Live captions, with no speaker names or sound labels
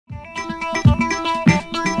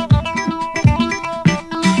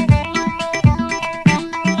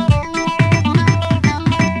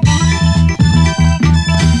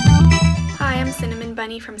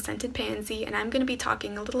CinnamonBunny from Scented Pansy, and I'm going to be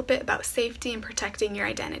talking a little bit about safety and protecting your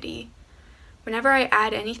identity. Whenever I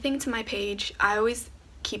add anything to my page, I always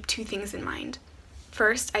keep two things in mind.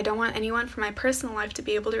 First, I don't want anyone from my personal life to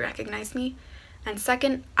be able to recognize me, and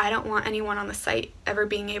second, I don't want anyone on the site ever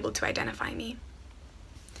being able to identify me.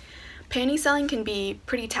 Panty selling can be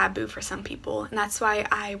pretty taboo for some people, and that's why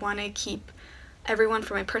I want to keep everyone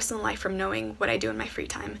from my personal life from knowing what I do in my free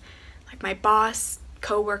time. Like my boss,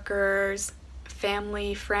 co-workers,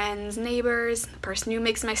 family, friends, neighbors, the person who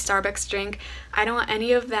makes my Starbucks drink. I don't want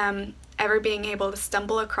any of them ever being able to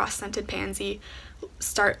stumble across Scented Pansy,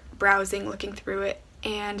 start browsing, looking through it,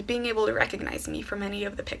 and being able to recognize me from any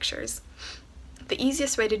of the pictures. The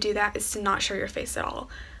easiest way to do that is to not show your face at all.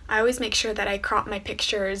 I always make sure that I crop my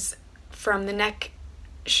pictures from the neck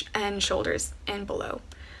and shoulders and below.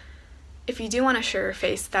 If you do want to show your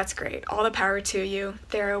face, that's great. All the power to you.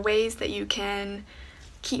 There are ways that you can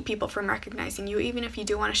keep people from recognizing you, even if you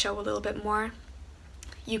do want to show a little bit more.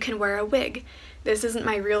 You can wear a wig. This isn't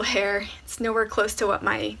my real hair. It's nowhere close to what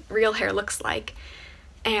my real hair looks like,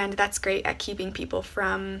 and that's great at keeping people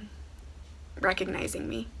from recognizing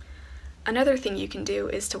me. Another thing you can do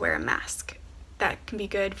is to wear a mask. That can be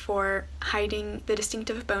good for hiding the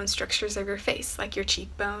distinctive bone structures of your face, like your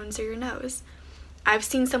cheekbones or your nose. I've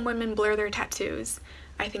seen some women blur their tattoos.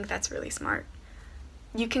 I think that's really smart.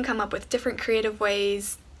 You can come up with different creative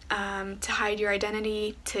ways to hide your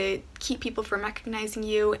identity, to keep people from recognizing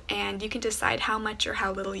you, and you can decide how much or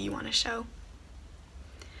how little you want to show.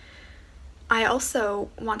 I also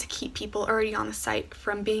want to keep people already on the site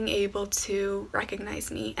from being able to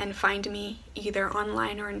recognize me and find me either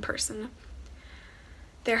online or in person.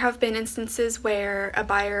 There have been instances where a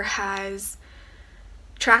buyer has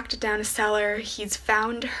tracked down a seller, he's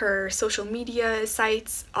found her social media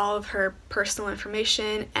sites, all of her personal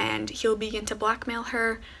information, and he'll begin to blackmail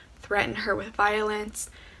her, threaten her with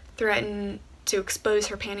violence, threaten to expose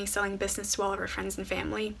her panty selling business to all of her friends and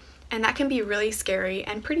family, and that can be really scary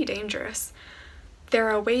and pretty dangerous. There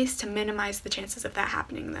are ways to minimize the chances of that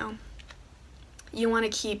happening though. You want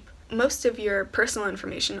to keep most of your personal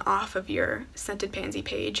information off of your Scented Pansy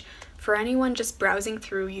page. For anyone just browsing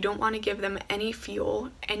through, you don't want to give them any fuel,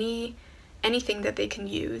 anything that they can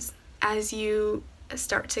use. As you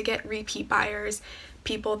start to get repeat buyers,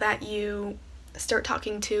 people that you start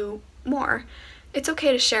talking to more, it's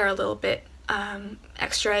okay to share a little bit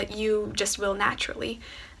extra. You just will naturally,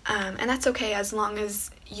 and that's okay as long as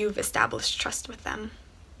you've established trust with them.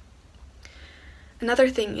 Another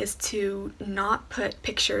thing is to not put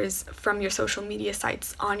pictures from your social media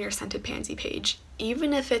sites on your Scented Pansy page.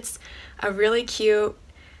 Even if it's a really cute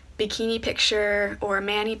bikini picture or a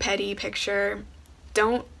mani-pedi picture,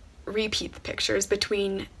 don't repeat the pictures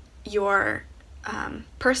between your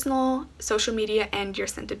personal social media and your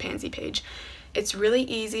Scented Pansy page. It's really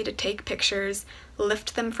easy to take pictures,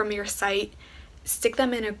 lift them from your site, stick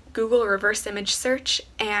them in a Google reverse image search,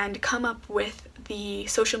 and come up with the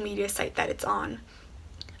social media site that it's on.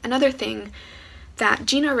 Another thing that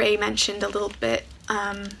Gina Ray mentioned a little bit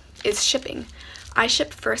is shipping. I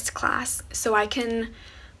ship first class, so I can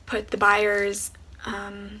put the buyer's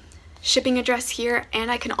shipping address here, and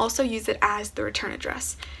I can also use it as the return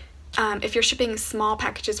address. If you're shipping small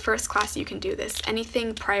packages first class, you can do this.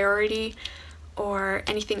 Anything priority or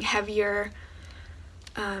anything heavier,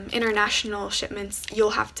 international shipments, you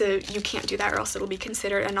can't do that or else it'll be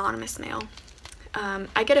considered anonymous mail.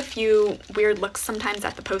 I get a few weird looks sometimes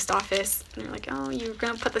at the post office, and they're like, oh, you're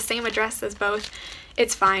gonna put the same address as both.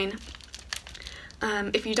 It's fine.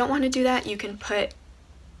 If you don't want to do that, you can put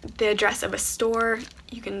the address of a store.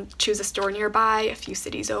 You can choose a store nearby, a few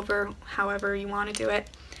cities over, however you want to do it.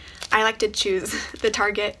 I like to choose the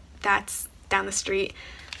Target that's down the street.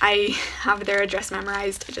 I have their address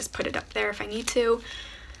memorized. I just put it up there if I need to.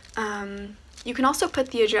 You can also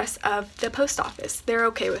put the address of the post office. They're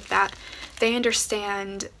okay with that. They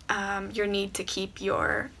understand your need to keep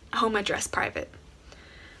your home address private.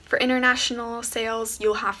 For international sales,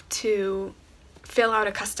 you'll have to fill out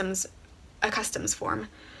a customs form.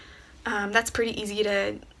 That's pretty easy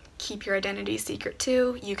to keep your identity secret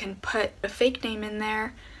too. You can put a fake name in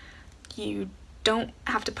there. You don't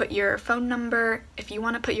have to put your phone number. If you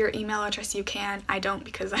want to put your email address, you can. I don't,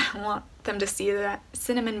 because I don't want them to see that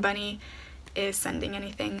CinnamonBunny is sending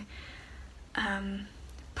anything.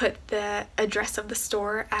 Put the address of the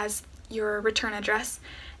store as your return address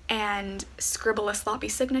and scribble a sloppy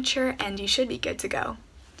signature, and you should be good to go.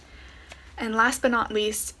 And last but not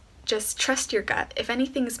least, just trust your gut. If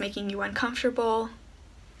anything's making you uncomfortable,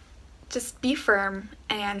 just be firm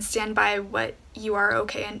and stand by what you are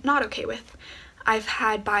okay and not okay with. I've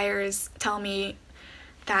had buyers tell me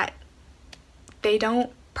that They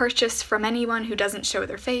don't purchase from anyone who doesn't show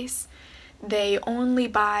their face. They only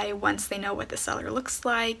buy once they know what the seller looks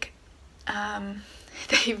like.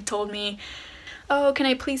 They've told me, oh, can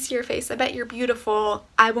I please see your face? I bet you're beautiful.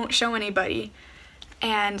 I won't show anybody.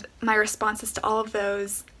 And my responses to all of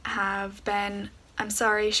those have been, I'm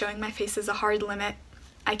sorry, showing my face is a hard limit.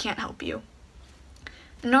 I can't help you.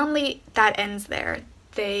 Normally that ends there.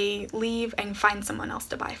 They leave and find someone else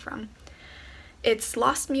to buy from. It's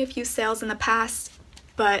lost me a few sales in the past,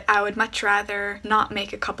 but I would much rather not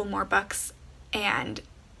make a couple more bucks and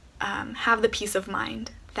have the peace of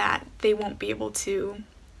mind that they won't be able to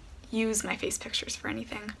use my face pictures for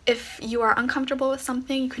anything. If you are uncomfortable with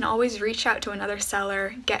something, you can always reach out to another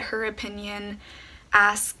seller, get her opinion,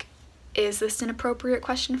 ask, is this an appropriate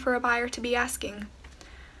question for a buyer to be asking?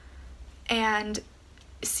 And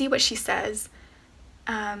see what she says.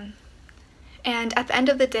 And at the end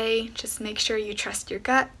of the day, just make sure you trust your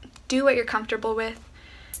gut, do what you're comfortable with,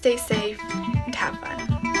 stay safe, and have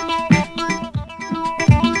fun.